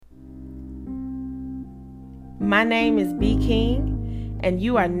My name is B. King, and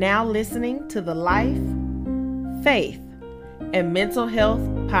you are now listening to the Life, Faith, and Mental Health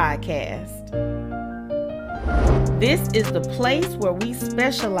Podcast. This is the place where we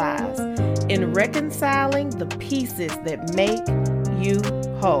specialize in reconciling the pieces that make you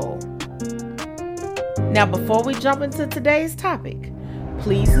whole. Now, before we jump into today's topic,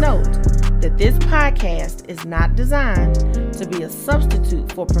 please note that this podcast is not designed to be a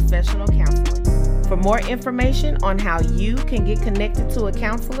substitute for professional counseling. For more information on how you can get connected to a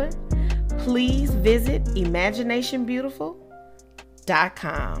counselor, please visit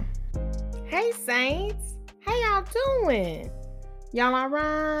imaginationbeautiful.com. Hey Saints, how y'all doing? Y'all all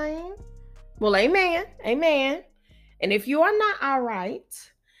right? Well, amen. And if you are not all right,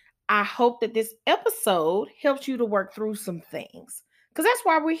 I hope that this episode helps you to work through some things. Because that's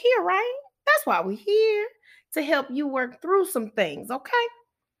why we're here, right? That's why we're here, to help you work through some things, okay?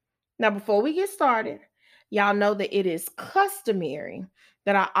 Now, before we get started, y'all know that it is customary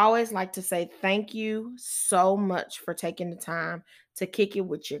that I always like to say thank you so much for taking the time to kick it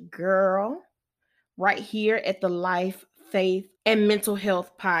with your girl right here at the Life, Faith, and Mental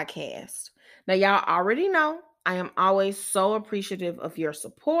Health Podcast. Now, y'all already know I am always so appreciative of your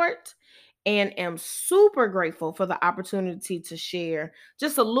support and am super grateful for the opportunity to share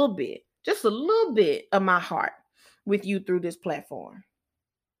just a little bit of my heart with you through this platform.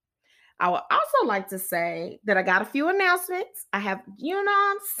 I would also like to say that I got a few announcements. I have,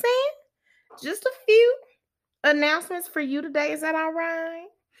 just a few announcements for you today. Is that all right?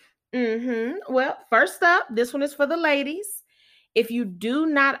 Well, first up, this one is for the ladies. If you do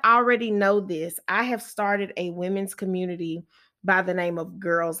not already know this, I have started a women's community by the name of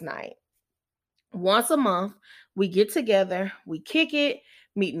Girls Night. Once a month, we get together, we kick it,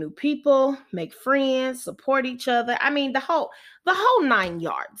 meet new people, make friends, support each other. I mean, the whole 9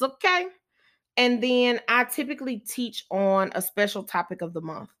 yards, okay? And then I typically teach on a special topic of the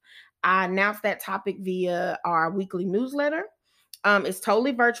month. I announce that topic via our weekly newsletter. It's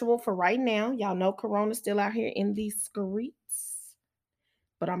totally virtual for right now. Y'all know Corona's still out here in these streets.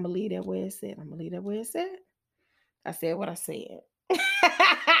 But I'm going to leave that where it said. I said what I said.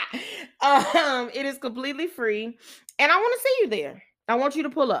 It is completely free. And I want to see you there. I want you to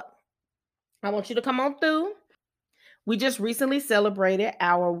pull up. I want you to come on through. We just recently celebrated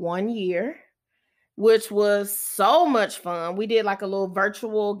our 1 year, which was so much fun. We did like a little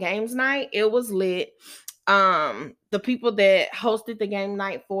virtual games night. It was lit. The people that hosted the game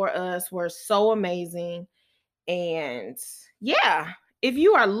night for us were so amazing. And yeah, if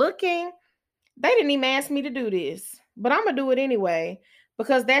you are looking, they didn't even ask me to do this, but I'm going to do it anyway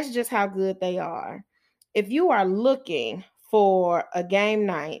because that's just how good they are. If you are looking for a game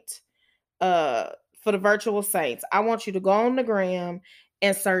night for the Virtual Saints, I want you to go on the gram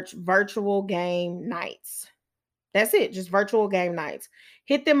and search virtual game nights. That's it, just virtual game nights.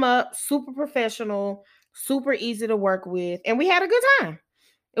 Hit them up, super professional, super easy to work with, and we had a good time.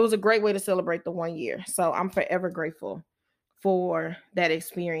 It was a great way to celebrate the 1 year. So I'm forever grateful for that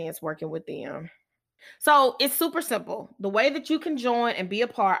experience working with them. So it's super simple. The way that you can join and be a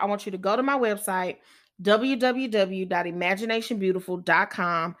part, I want you to go to my website,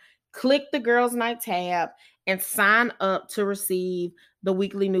 www.imaginationbeautiful.com, click the Girls Night tab, and sign up to receive the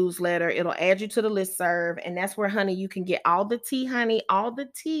weekly newsletter. It'll add you to the listserv, and that's where, honey, you can get all the tea,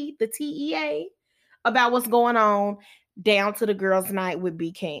 the TEA about what's going on down to the Girls Night with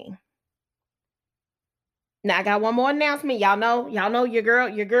B. King. Now I got one more announcement. Y'all know your girl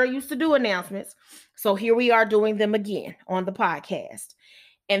used to do announcements. So here we are doing them again on the podcast.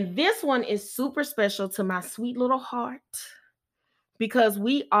 And this one is super special to my sweet little heart because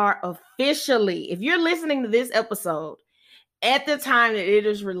we are officially, if you're listening to this episode at the time that it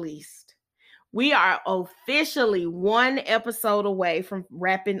is released, we are officially 1 episode away from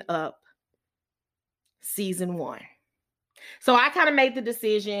wrapping up season 1. So I kind of made the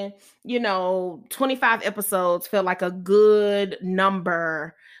decision, 25 episodes felt like a good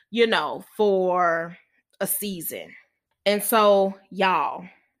number, for a season. And so, y'all,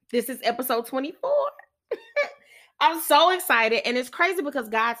 this is episode 24. I'm so excited. And it's crazy because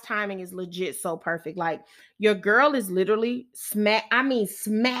God's timing is legit so perfect. Like, your girl is literally smack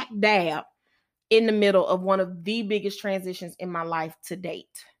dab in the middle of one of the biggest transitions in my life to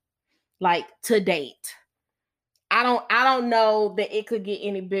date. Like, to date. I don't know that it could get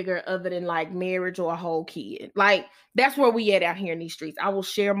any bigger other than like marriage or a whole kid. Like, that's where we at out here in these streets. I will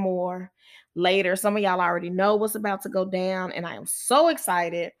share more later. Some of y'all already know what's about to go down, and I am so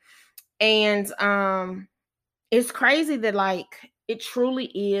excited. And it's crazy that like it truly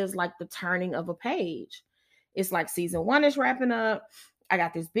is like the turning of a page. It's like season 1 is wrapping up. I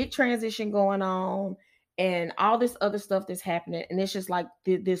got this big transition going on. and all this other stuff that's happening. And it's just like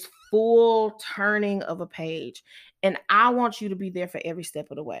this full turning of a page. And I want you to be there for every step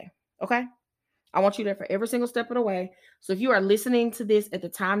of the way. Okay. I want you there for every single step of the way. So if you are listening to this at the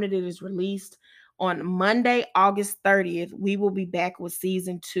time that it is released on Monday, August 30th, we will be back with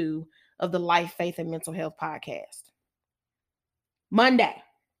season 2 of the Life, Faith, and Mental Health podcast. Monday,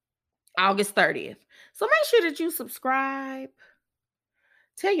 August 30th. So make sure that you subscribe.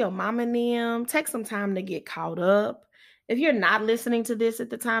 Tell your mom and them, take some time to get caught up. If you're not listening to this at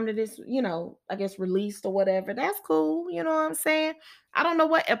the time that it's, I guess released or whatever, that's cool. You know what I'm saying? I don't know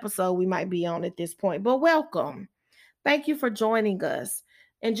what episode we might be on at this point, but welcome. Thank you for joining us.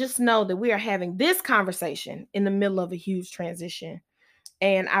 And just know that we are having this conversation in the middle of a huge transition.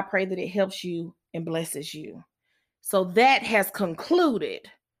 And I pray that it helps you and blesses you. So that has concluded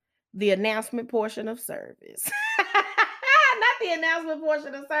the announcement portion of service. Not the announcement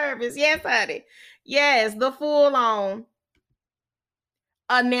portion of service. Yes, honey. Yes, the full on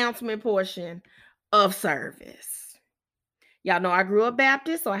announcement portion of service. Y'all know I grew up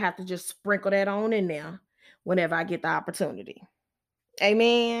Baptist, so I have to just sprinkle that on in there whenever I get the opportunity.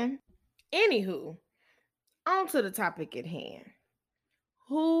 Amen. Anywho, on to the topic at hand.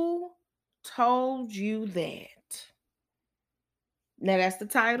 Who told you that? Now that's the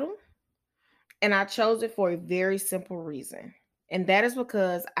title. And I chose it for a very simple reason. And that is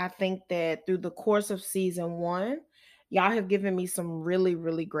because I think that through the course of season 1, y'all have given me some really,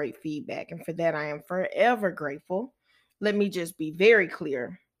 really great feedback. And for that, I am forever grateful. Let me just be very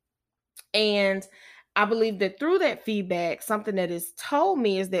clear. And I believe that through that feedback, something that is told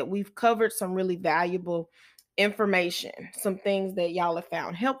me is that we've covered some really valuable information, some things that y'all have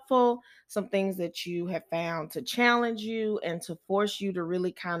found helpful, some things that you have found to challenge you and to force you to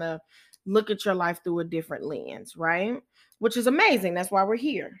really kind of look at your life through a different lens, right? Which is amazing. That's why we're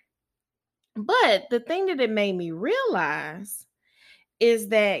here. But the thing that it made me realize is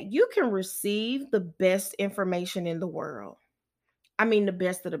that you can receive the best information in the world. I mean, the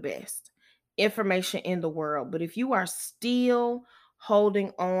best of the best information in the world. But if you are still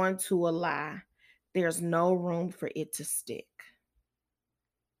holding on to a lie, there's no room for it to stick.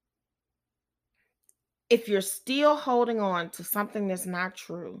 If you're still holding on to something that's not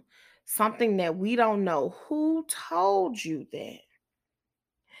true, something that we don't know who told you that,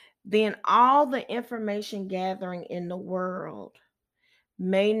 then all the information gathering in the world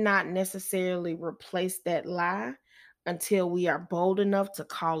may not necessarily replace that lie until we are bold enough to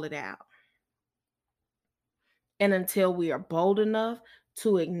call it out. And until we are bold enough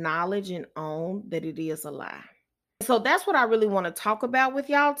to acknowledge and own that it is a lie. So that's what I really want to talk about with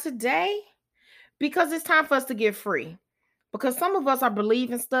y'all today, because it's time for us to get free. Because some of us are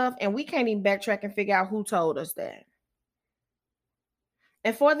believing stuff and we can't even backtrack and figure out who told us that.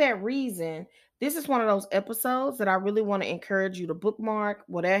 And for that reason, this is one of those episodes that I really want to encourage you to bookmark,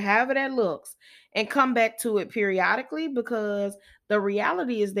 whatever, however that looks, and come back to it periodically, because the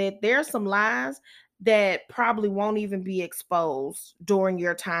reality is that there are some lies that probably won't even be exposed during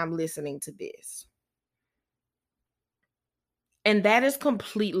your time listening to this. And that is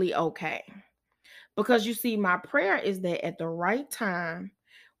completely okay. Because you see, my prayer is that at the right time,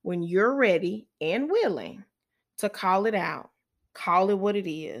 when you're ready and willing to call it out, call it what it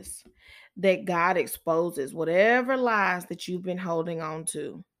is, that God exposes whatever lies that you've been holding on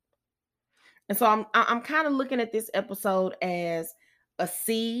to. And so I'm kind of looking at this episode as a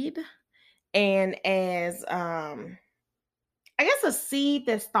seed, and as I guess a seed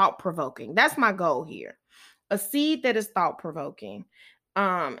that's thought provoking. That's my goal here. A seed that is thought provoking.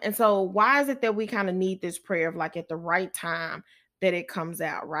 And so why is it that we kind of need this prayer of like at the right time that it comes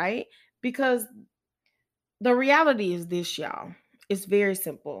out, right? Because the reality is this, y'all. It's very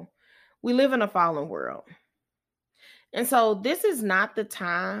simple. We live in a fallen world. And so this is not the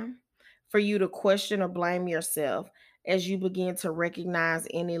time for you to question or blame yourself as you begin to recognize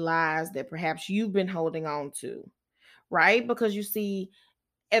any lies that perhaps you've been holding on to, right? Because you see,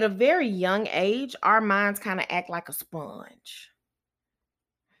 at a very young age, our minds kind of act like a sponge.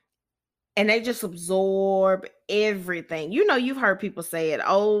 And they just absorb everything. You know, you've heard people say it,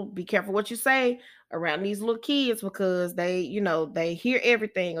 oh, be careful what you say around these little kids, because they hear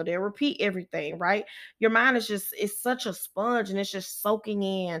everything or they repeat everything, right? Your mind is just, it's such a sponge, and it's just soaking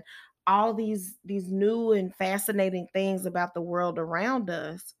in all these new and fascinating things about the world around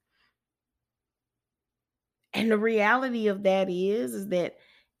us. And the reality of that is that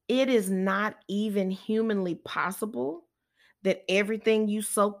it is not even humanly possible that everything you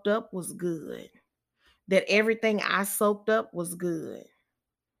soaked up was good, that everything I soaked up was good.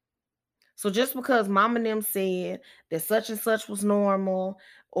 So just because mom and them said that such and such was normal,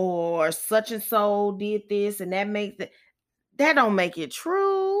 or such and so did this and that makes it, that don't make it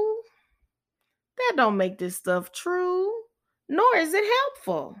true. That don't make this stuff true, nor is it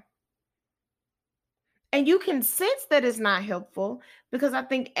helpful. And you can sense that it's not helpful because I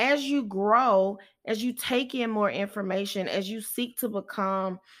think as you grow, as you take in more information, as you seek to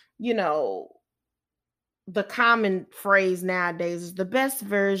become, you know, the common phrase nowadays is the best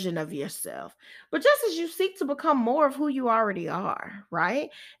version of yourself. But just as you seek to become more of who you already are, right?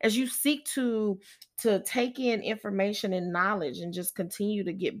 As you seek to take in information and knowledge and just continue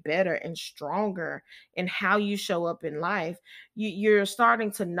to get better and stronger in how you show up in life, you're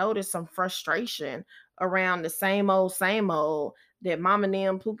starting to notice some frustration around the same old that mama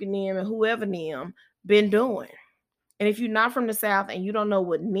them, Pookie them, and whoever them been doing. And if you're not from the South and you don't know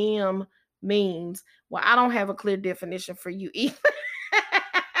what NIM means, well, I don't have a clear definition for you either.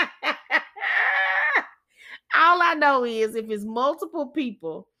 All I know is if it's multiple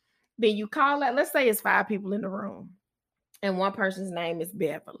people, then you call that, let's say it's 5 people in the room, and one person's name is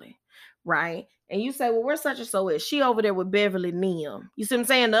Beverly, right? And you say, well, where's such and so is? She over there with Beverly Nim. You see what I'm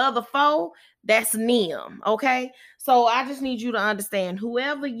saying? The other 4, that's Nim, okay? So I just need you to understand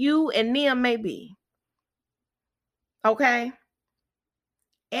whoever you and Nim may be, okay?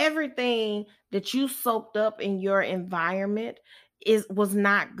 Everything that you soaked up in your environment was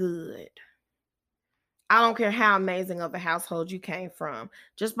not good. I don't care how amazing of a household you came from,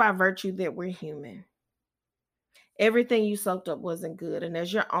 just by virtue that we're human. Everything you soaked up wasn't good. And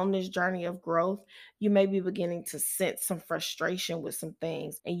as you're on this journey of growth, you may be beginning to sense some frustration with some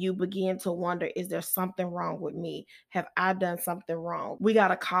things. And you begin to wonder, is there something wrong with me? Have I done something wrong? We got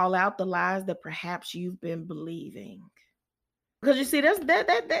to call out the lies that perhaps you've been believing. Because you see, there's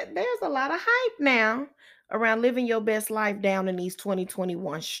a lot of hype now around living your best life down in these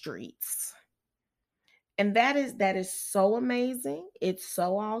 2021 streets. And that is so amazing. It's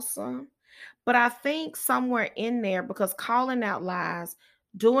so awesome. But I think somewhere in there, because calling out lies,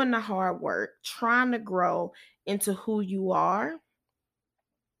 doing the hard work, trying to grow into who you are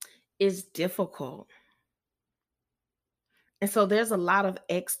is difficult. And so there's a lot of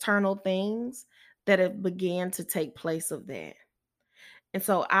external things that have began to take place of that. And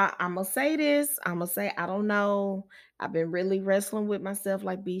so I'm gonna say this. I'm gonna say I don't know. I've been really wrestling with myself.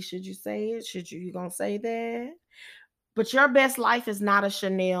 Like, B, should you say it? You gonna say that? But your best life is not a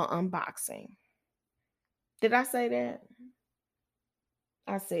Chanel unboxing. Did I say that?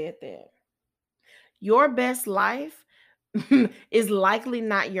 I said that. Your best life is likely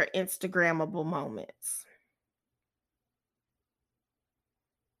not your Instagrammable moments.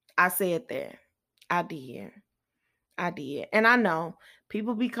 I said that. I did. I did. And I know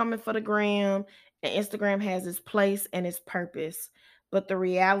people be coming for the gram, and Instagram has its place and its purpose. But the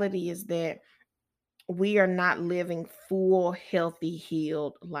reality is that we are not living full, healthy,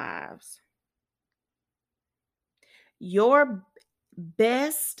 healed lives. Your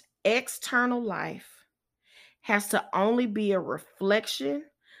best external life has to only be a reflection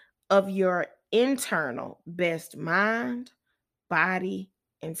of your internal best mind, body,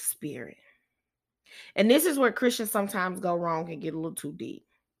 and spirit. And this is where Christians sometimes go wrong and get a little too deep.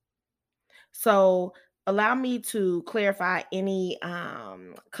 So allow me to clarify any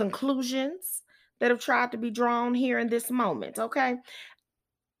conclusions that have tried to be drawn here in this moment. Okay.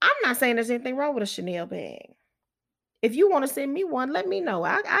 I'm not saying there's anything wrong with a Chanel bag. If you want to send me one, let me know.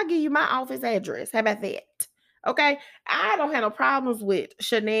 I'll give you my office address. How about that? Okay. I don't have no problems with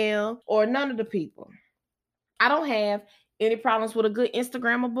Chanel or none of the people. I don't have any problems with a good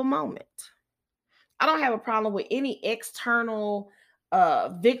Instagrammable moment. I don't have a problem with any external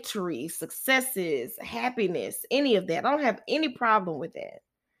victories, successes, happiness, any of that. I don't have any problem with that.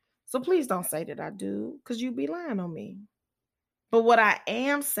 So please don't say that I do, because you'd be lying on me. But what I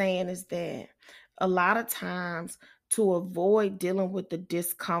am saying is that a lot of times, to avoid dealing with the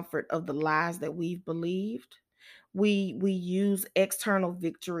discomfort of the lies that we've believed, we use external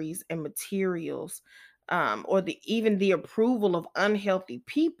victories and materials, or even the approval of unhealthy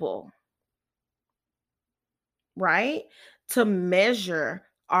people, right, to measure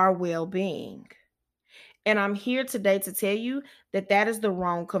our well-being. And I'm here today to tell you that that is the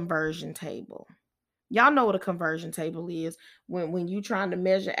wrong conversion table. Y'all know what a conversion table is. When you trying to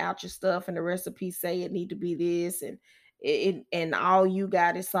measure out your stuff and the recipes say it need to be this, and and all you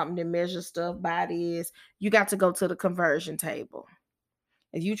got is something to measure stuff by, this, you got to go to the conversion table.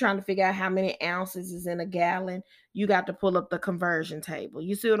 If you trying to figure out how many ounces is in a gallon, you got to pull up the conversion table.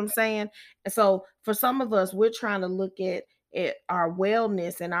 You see what I'm saying? And so for some of us, we're trying to look at our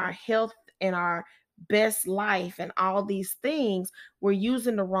wellness and our health and our best life and all these things. We're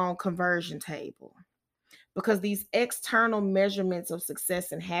using the wrong conversion table. because these external measurements of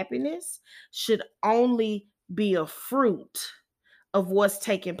success and happiness should only be a fruit of what's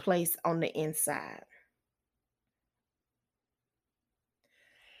taking place on the inside.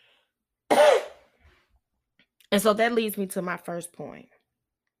 And so that leads me to my first point.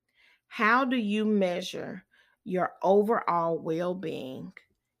 How do you measure your overall well being,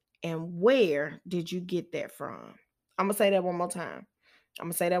 and where did you get that from? I'm going to say that one more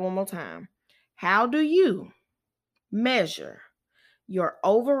time. How do you measure your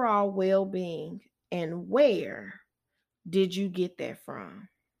overall well being, and where did you get that from?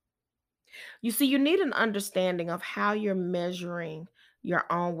 You see, you need an understanding of how you're measuring your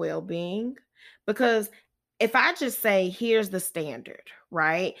own well being, because if I just say, here's the standard,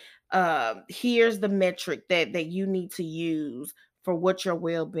 right? Here's the metric that you need to use for what your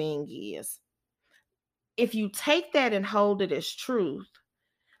well being is. If you take that and hold it as truth,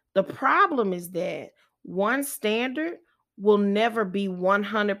 the problem is that one standard will never be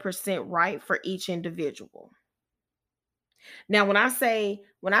 100% right for each individual. Now, when I say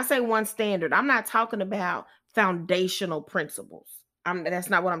one standard, I'm not talking about foundational principles. That's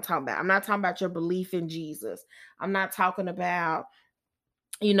not what I'm talking about. I'm not talking about your belief in Jesus. I'm not talking about,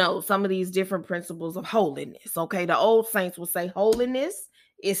 some of these different principles of holiness. Okay, the old saints will say holiness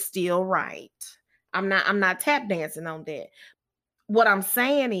is still right. I'm not tap dancing on that. What I'm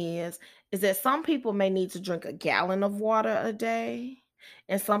saying is that some people may need to drink a gallon of water a day,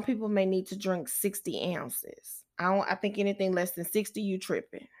 and some people may need to drink 60 ounces. I think anything less than 60, you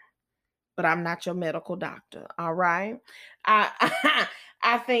tripping. But I'm not your medical doctor. All right. I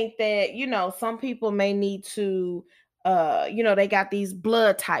I think that, some people may need to they got these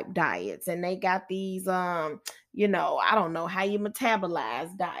blood type diets, and they got these I don't know how you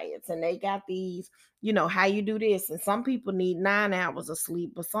metabolize diets, and they got these, how you do this. And some people need 9 hours of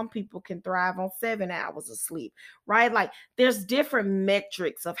sleep, but some people can thrive on 7 hours of sleep, right? Like, there's different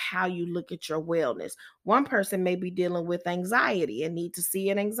metrics of how you look at your wellness. One person may be dealing with anxiety and need to see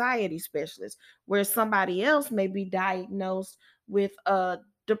an anxiety specialist, where somebody else may be diagnosed with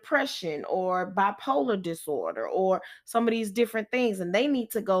depression or bipolar disorder or some of these different things, and they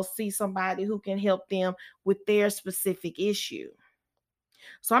need to go see somebody who can help them with their specific issue.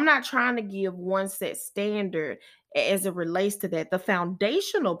 So I'm not trying to give one set standard as it relates to that. The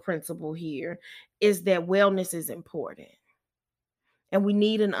foundational principle here is that wellness is important, and we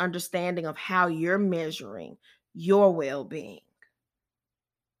need an understanding of how you're measuring your well-being.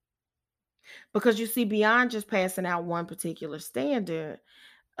 Because you see, beyond just passing out one particular standard,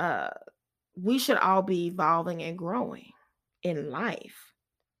 uh, we should all be evolving and growing in life,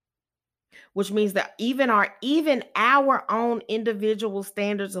 which means that even our own individual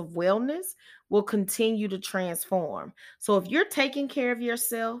standards of wellness will continue to transform. So if you're taking care of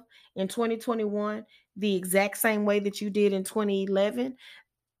yourself in 2021 the exact same way that you did in 2011,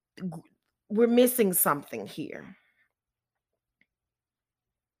 g- we're missing something here.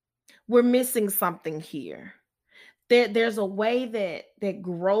 We're missing something here. There's a way that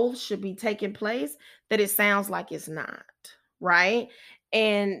growth should be taking place that it sounds like it's not, right?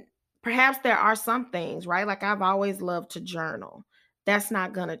 And perhaps there are some things, right? Like, I've always loved to journal. That's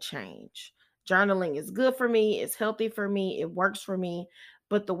not going to change. Journaling is good for me, it's healthy for me, it works for me.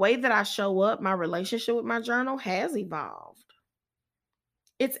 But the way that I show up, my relationship with my journal has evolved.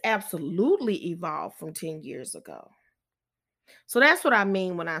 It's absolutely evolved from 10 years ago. So that's what I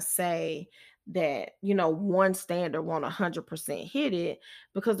mean when I say that, one standard won't 100% hit it,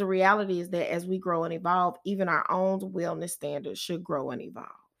 because the reality is that as we grow and evolve, even our own wellness standards should grow and evolve.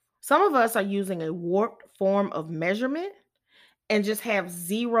 Some of us are using a warped form of measurement and just have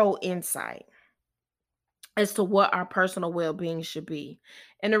zero insight as to what our personal well-being should be.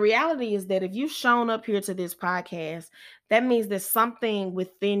 And the reality is that if you've shown up here to this podcast, that means there's something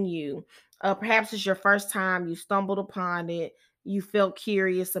within you. Perhaps it's your first time you stumbled upon it, you felt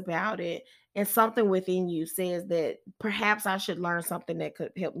curious about it, and something within you says that perhaps I should learn something that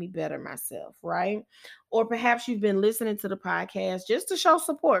could help me better myself, right? Or perhaps you've been listening to the podcast just to show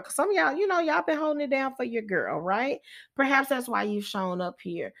support, because some of y'all, y'all been holding it down for your girl, right? Perhaps that's why you've shown up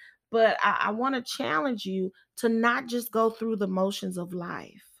here. But I want to challenge you to not just go through the motions of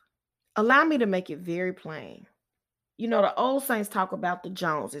life. Allow me to make it very plain. The old saints talk about the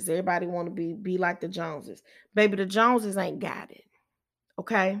Joneses. Everybody want to be like the Joneses. Baby, the Joneses ain't got it.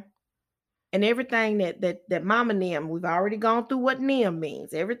 Okay? And everything that Mama Nim, we've already gone through what Nim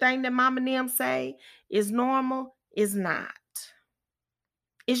means. Everything that Mama Nim say is normal is not.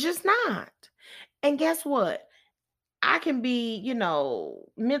 It's just not. And guess what? I can be,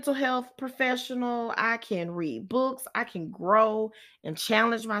 mental health professional. I can read books. I can grow and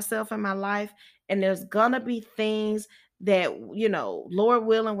challenge myself in my life. And there's gonna be things that, Lord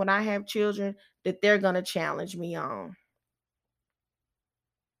willing, when I have children, that they're gonna challenge me on.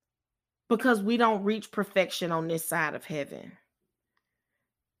 Because we don't reach perfection on this side of heaven.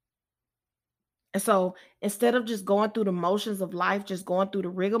 And so instead of just going through the motions of life, just going through the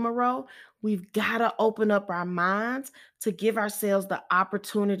rigmarole, we've got to open up our minds to give ourselves the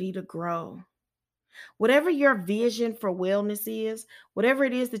opportunity to grow. Whatever your vision for wellness is, whatever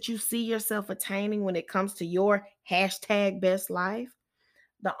it is that you see yourself attaining when it comes to your hashtag best life,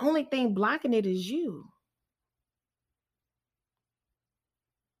 the only thing blocking it is you.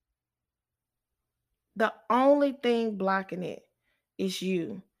 The only thing blocking it is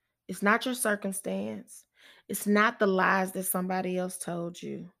you. It's not your circumstance. It's not the lies that somebody else told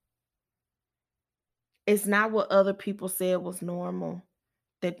you. It's not what other people said was normal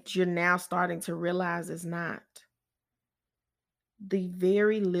that you're now starting to realize is not. The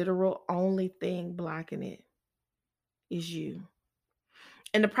very literal only thing blocking it is you.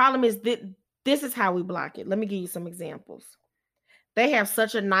 And the problem is that this is how we block it. Let me give you some examples. They have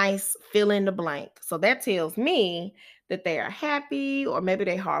such a nice fill in the blank. So that tells me that they are happy, or maybe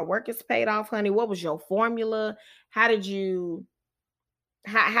their hard work is paid off, honey. What was your formula? How did you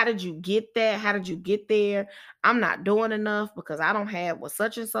how did you get that? How did you get there? I'm not doing enough because I don't have what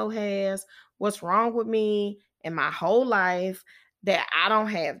such and so has. What's wrong with me in my whole life that I don't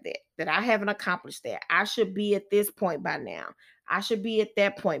have that I haven't accomplished that? I should be at this point by now. I should be at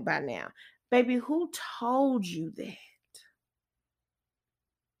that point by now. Baby, who told you that?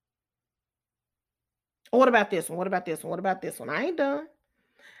 What about this one? What about this one? What about this one? I ain't done.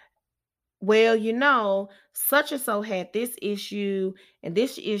 Well, such and so had this issue, and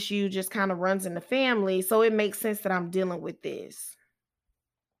this issue just kind of runs in the family. So it makes sense that I'm dealing with this.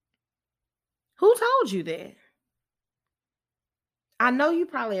 Who told you that? I know you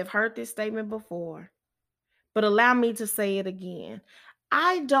probably have heard this statement before, but allow me to say it again.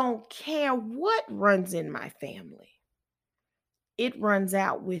 I don't care what runs in my family, it runs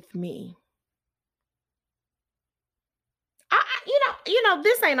out with me.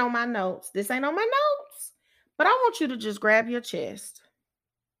 This ain't on my notes. This ain't on my notes. But I want you to just grab your chest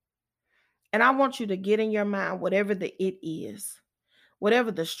and I want you to get in your mind whatever the it is, whatever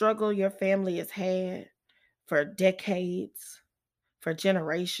the struggle your family has had for decades, for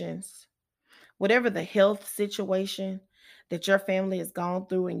generations, whatever the health situation that your family has gone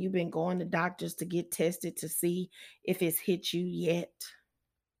through and you've been going to doctors to get tested to see if it's hit you yet.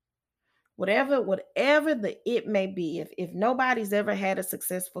 Whatever the it may be, if nobody's ever had a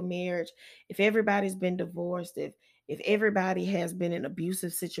successful marriage, if everybody's been divorced, if everybody has been in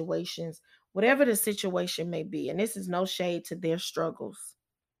abusive situations, whatever the situation may be, and this is no shade to their struggles.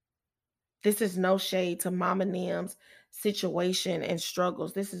 This is no shade to Mama Nim's situation and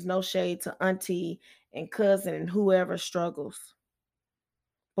struggles. This is no shade to Auntie and cousin and whoever struggles.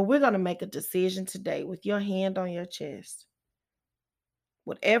 But we're going to make a decision today with your hand on your chest.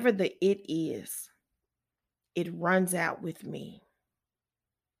 Whatever the it is, it runs out with me.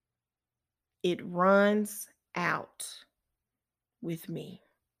 It runs out with me.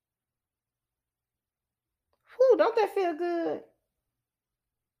 Whew, don't that feel good?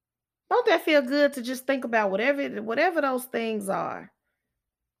 Don't that feel good to just think about whatever those things are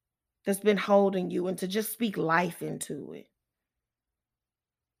that's been holding you, and to just speak life into it?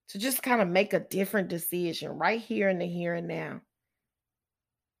 To just kind of make a different decision right here in the here and now.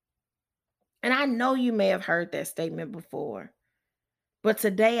 And I know you may have heard that statement before, but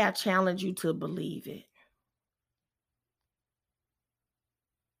today I challenge you to believe it.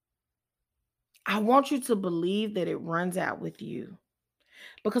 I want you to believe that it runs out with you,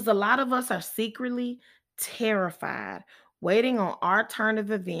 because a lot of us are secretly terrified, waiting on our turn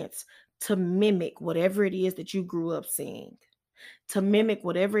of events to mimic whatever it is that you grew up seeing, to mimic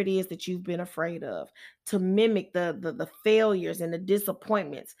whatever it is that you've been afraid of, to mimic the failures and the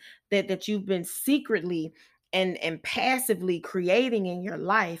disappointments that you've been secretly and passively creating in your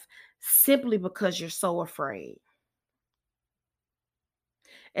life, simply because you're so afraid.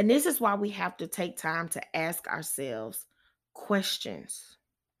 And this is why we have to take time to ask ourselves questions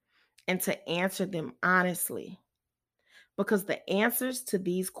and to answer them honestly. Because the answers to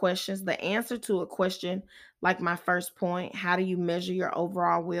these questions, the answer to a question like my first point, how do you measure your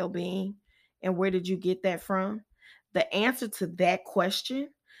overall well being? And where did you get that from? The answer to that question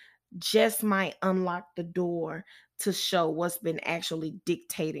just might unlock the door to show what's been actually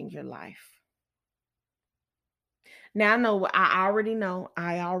dictating your life. Now, I already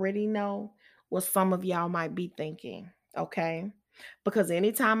know what some of y'all might be thinking, okay? Because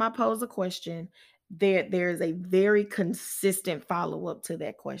anytime I pose a question, there is a very consistent follow-up to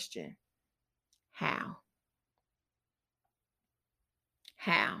that question. How?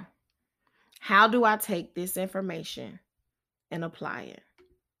 How? How do I take this information and apply it?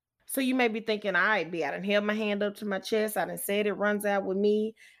 So you may be thinking, all right, B, I done held my hand up to my chest. I done said it runs out with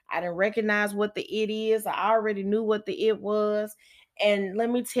me. I done recognize what the it is. I already knew what the it was. And let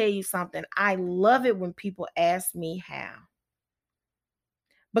me tell you something. I love it when people ask me how,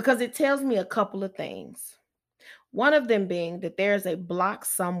 because it tells me a couple of things. One of them being that there's a block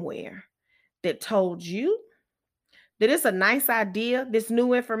somewhere that told you that it's a nice idea, this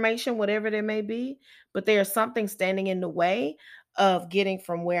new information, whatever there may be, but there's something standing in the way of getting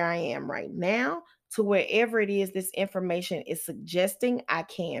from where I am right now to wherever it is this information is suggesting I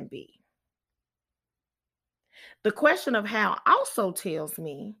can be. The question of how also tells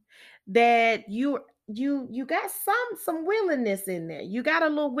me that you got some willingness in there. You got a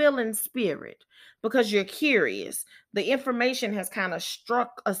little willing spirit because you're curious. The information has kind of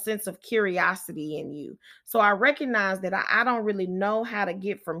struck a sense of curiosity in you. So I recognize that I don't really know how to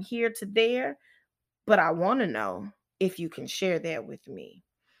get from here to there, but I want to know if you can share that with me,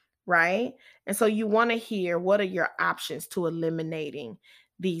 right? And so you want to hear, what are your options to eliminating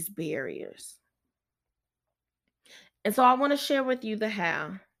these barriers? And so I want to share with you the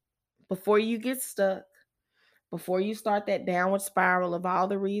how before you get stuck, before you start that downward spiral of all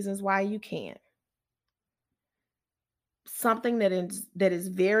the reasons why you can't. Something that is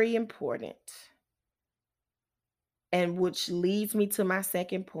very important, and which leads me to my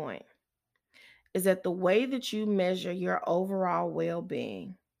second point, is that the way that you measure your overall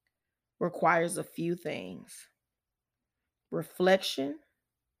well-being requires a few things: reflection,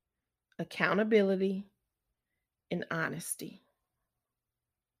 accountability, and honesty.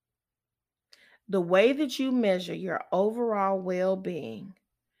 The way that you measure your overall well-being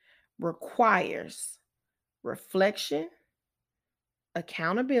requires reflection,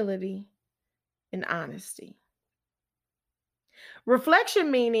 accountability, and honesty. Reflection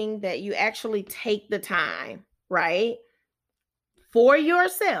meaning that you actually take the time, right, for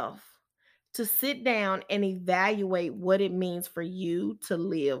yourself to sit down and evaluate what it means for you to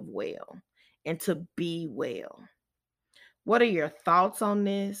live well and to be well. What are your thoughts on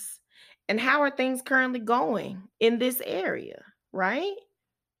this? And how are things currently going in this area, right?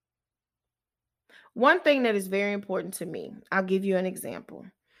 One thing that is very important to me, I'll give you an example,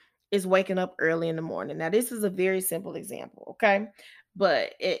 is waking up early in the morning. Now, this is a very simple example, okay?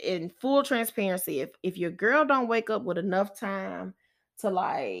 But in full transparency, if your girl don't wake up with enough time to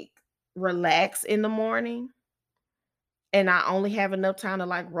like relax in the morning, and I only have enough time to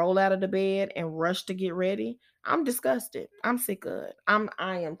like roll out of the bed and rush to get ready, I'm disgusted. I'm sick of it.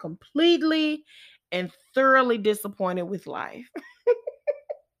 I am completely and thoroughly disappointed with life.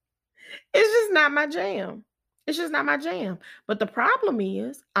 It's just not my jam. It's just not my jam. But the problem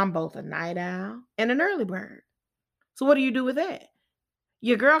is, I'm both a night owl and an early bird. So what do you do with that?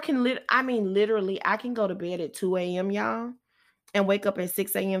 Your girl can literally, I can go to bed at 2 a.m., y'all, and wake up at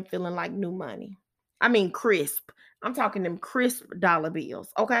 6 a.m. feeling like new money. I mean, crisp. I'm talking them crisp dollar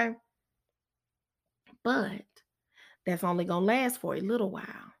bills, okay? But that's only gonna last for a little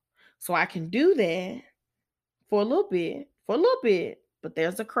while. So I can do that for a little bit, but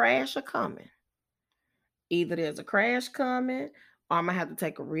there's a crash a coming. Either there's a crash coming, or I'm gonna have to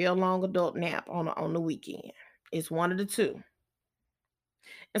take a real long adult nap on the weekend. It's one of the two.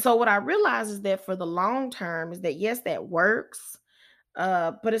 And so what I realize is that for the long term is that yes, that works,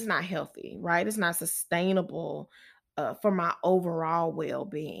 but it's not healthy, right? It's not sustainable for my overall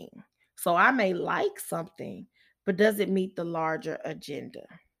well-being. So I may like something, but does it meet the larger agenda,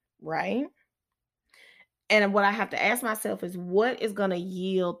 right? And what I have to ask myself is, what is going to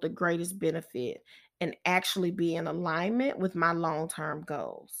yield the greatest benefit and actually be in alignment with my long-term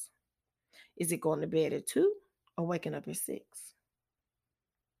goals? Is it going to bed at 2 or waking up at 6?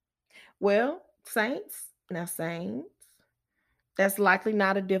 Well, saints, that's likely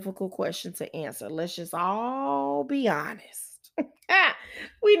not a difficult question to answer. Let's just all be honest.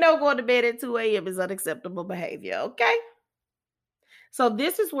 We know going to bed at 2 a.m. is unacceptable behavior, okay? So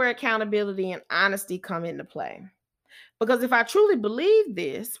this is where accountability and honesty come into play. Because if I truly believe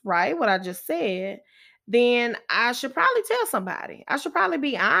this, right, what I just said, then I should probably tell somebody. I should probably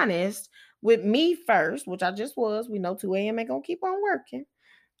be honest with me first, which I just was. We know 2 a.m. ain't gonna keep on working.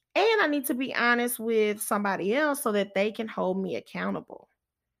 And I need to be honest with somebody else so that they can hold me accountable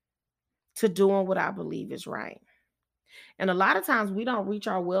to doing what I believe is right. And a lot of times we don't reach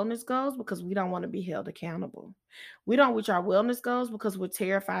our wellness goals because we don't want to be held accountable. We don't reach our wellness goals because we're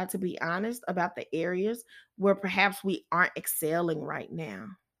terrified to be honest about the areas where perhaps we aren't excelling right now.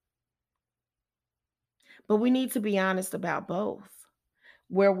 But we need to be honest about both,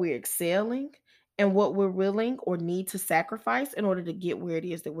 where we're excelling and what we're willing or need to sacrifice in order to get where it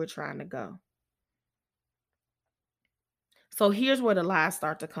is that we're trying to go. So here's where the lies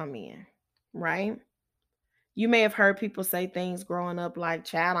start to come in, right? You may have heard people say things growing up like,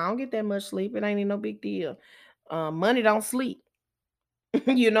 child, I don't get that much sleep. It ain't even no big deal. Money don't sleep.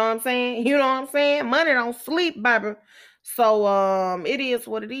 You know what I'm saying? You know what I'm saying? Money don't sleep, baby. So it is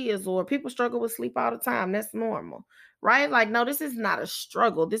what it is. Or people struggle with sleep all the time. That's normal. Right? Like, no, this is not a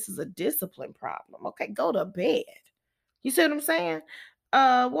struggle. This is a discipline problem. Okay, go to bed. You see what I'm saying?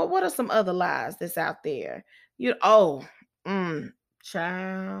 What are some other lies that's out there? Mm,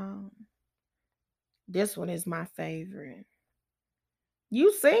 child. This one is my favorite.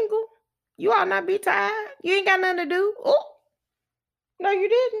 You single? You ought not be tired. You ain't got nothing to do. Oh, no, you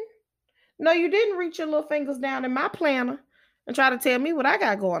didn't. No, you didn't reach your little fingers down in my planner and try to tell me what I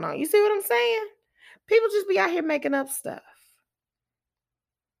got going on. You see what I'm saying? People just be out here making up stuff.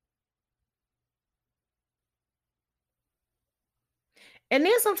 And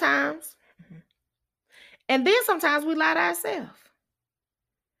then sometimes, and then sometimes we lie to ourselves.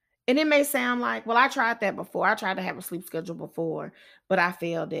 And it may sound like, well, I tried that before. I tried to have a sleep schedule before, but I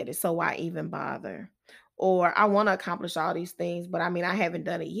failed at it. So why even bother? Or I want to accomplish all these things, but I mean, I haven't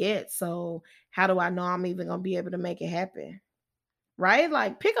done it yet. So how do I know I'm even going to be able to make it happen? Right?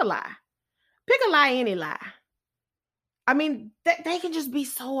 Like, pick a lie. Pick a lie, any lie. I mean, they can just be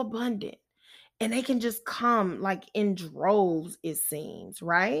so abundant and they can just come like in droves, it seems,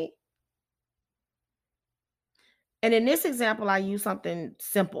 right? And in this example, I use something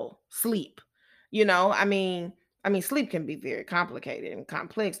simple, sleep. Sleep can be very complicated and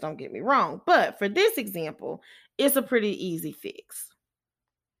complex, don't get me wrong. But for this example, it's a pretty easy fix.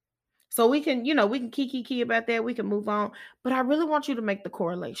 So we can key about that. We can move on. But I really want you to make the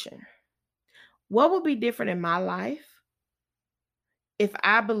correlation. What would be different in my life if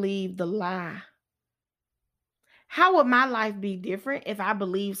I believe the lie? How would my life be different if I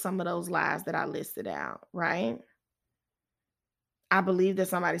believe some of those lies that I listed out, right? I believe that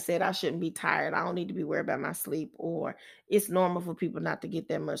somebody said I shouldn't be tired. I don't need to be worried about my sleep, or it's normal for people not to get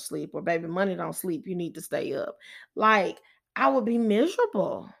that much sleep, or baby, money don't sleep. You need to stay up. Like, I would be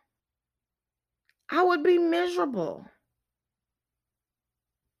miserable. I would be miserable.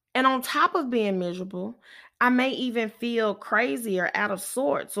 And on top of being miserable, I may even feel crazy or out of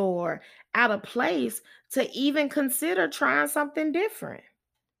sorts or out of place to even consider trying something different,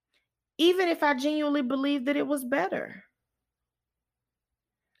 even if I genuinely believe that it was better.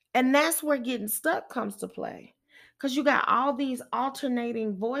 And that's where getting stuck comes to play. Because you got all these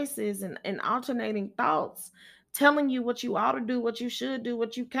alternating voices and alternating thoughts telling you what you ought to do, what you should do,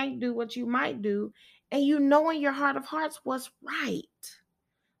 what you can't do, what you might do. And you know in your heart of hearts what's right,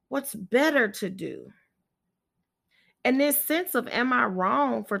 what's better to do. And this sense of am I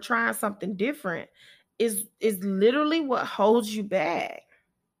wrong for trying something different is literally what holds you back.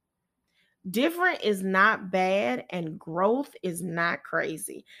 Different is not bad and growth is not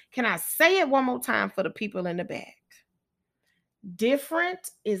crazy. Can I say it one more time for the people in the back? Different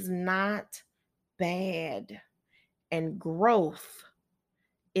is not bad and growth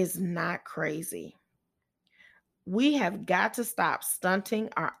is not crazy. We have got to stop stunting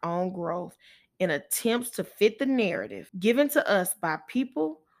our own growth in attempts to fit the narrative given to us by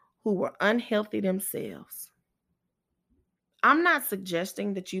people who were unhealthy themselves. I'm not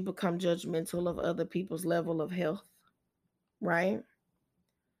suggesting that you become judgmental of other people's level of health, right?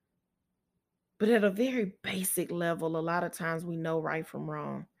 But at a very basic level, a lot of times we know right from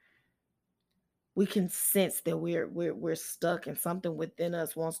wrong. We can sense that we're stuck and something within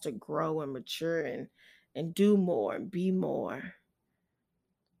us wants to grow and mature and do more and be more.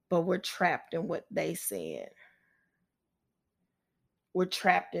 But we're trapped in what they said. We're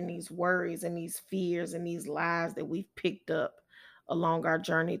trapped in these worries and these fears and these lies that we've picked up along our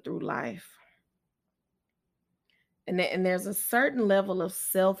journey through life. And there's a certain level of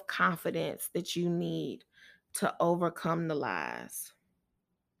self-confidence that you need to overcome the lies.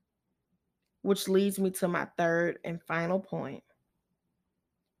 Which leads me to my third and final point.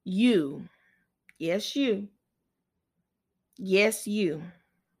 You, yes, you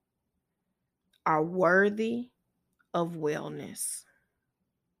are worthy of wellness.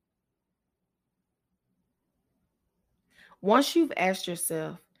 Once you've asked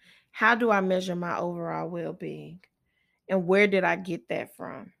yourself, how do I measure my overall well being? And where did I get that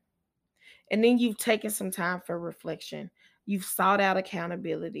from? And then you've taken some time for reflection. You've sought out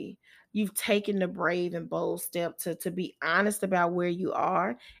accountability. You've taken the brave and bold step to be honest about where you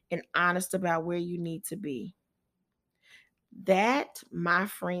are and honest about where you need to be. That, my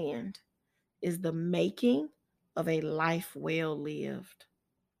friend, is the making of a life well lived.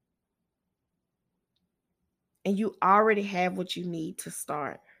 And you already have what you need to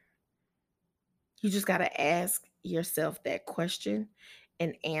start. You just got to ask yourself that question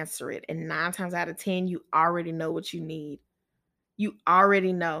and answer it. And 9 times out of 10, you already know what you need. You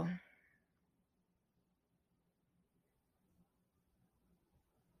already know.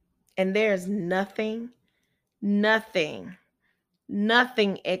 And there's nothing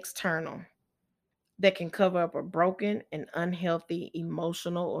external that can cover up a broken and unhealthy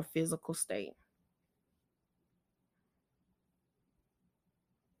emotional or physical state.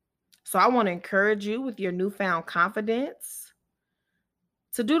 So I want to encourage you with your newfound confidence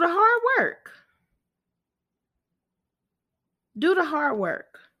to do the hard work. Do the hard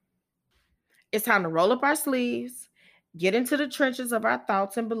work. It's time to roll up our sleeves, get into the trenches of our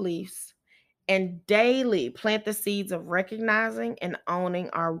thoughts and beliefs, and daily plant the seeds of recognizing and owning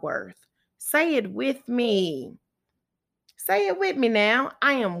our worth. Say it with me. Say it with me now.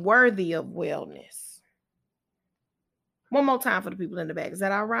 I am worthy of wellness. One more time for the people in the back. Is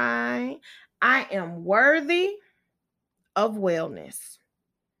that all right? I am worthy of wellness.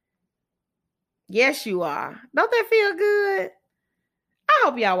 Yes, you are. Don't that feel good? I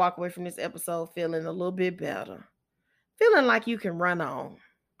hope y'all walk away from this episode feeling a little bit better. Feeling like you can run on.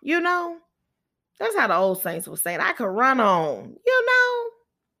 You know? That's how the old saints were saying. I could run on. You know?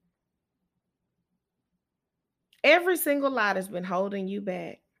 Every single lie that's been holding you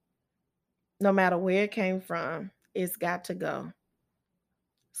back, no matter where it came from, it's got to go.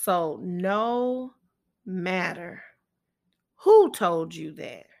 So no matter who told you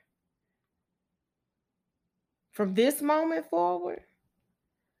that, from this moment forward,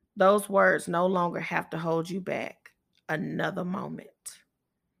 those words no longer have to hold you back another moment.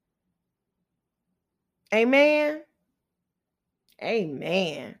 Amen.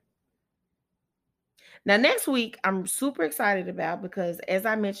 Amen. Now, next week, I'm super excited about because, as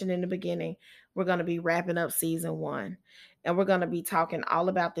I mentioned in the beginning, we're going to be wrapping up season 1. And we're going to be talking all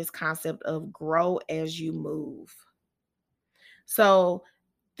about this concept of grow as you move. So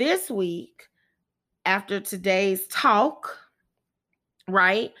this week, after today's talk,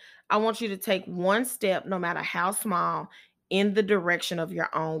 right, I want you to take one step, no matter how small, in the direction of your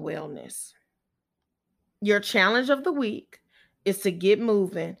own wellness. Your challenge of the week is to get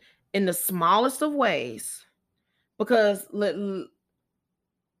moving in the smallest of ways, because let me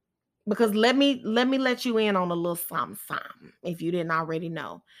let you in on a little something if you didn't already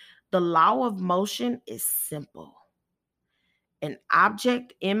know. The law of motion is simple. An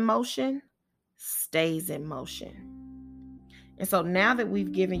object in motion stays in motion. And so now that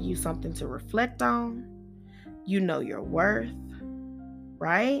we've given you something to reflect on, you know your worth,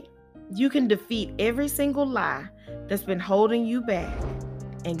 right? You can defeat every single lie that's been holding you back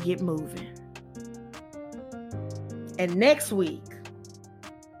and get moving. And next week,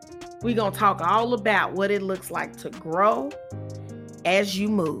 we're going to talk all about what it looks like to grow as you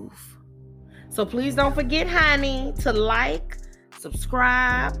move. So please don't forget, honey, to like,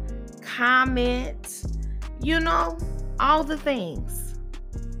 subscribe, comment, all the things.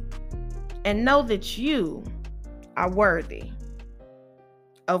 And know that you are worthy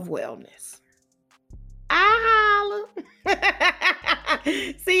of wellness. I holla.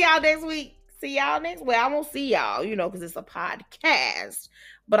 See y'all next week. Well, I won't see y'all, because it's a podcast.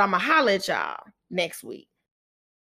 But I'm going to holler at y'all next week.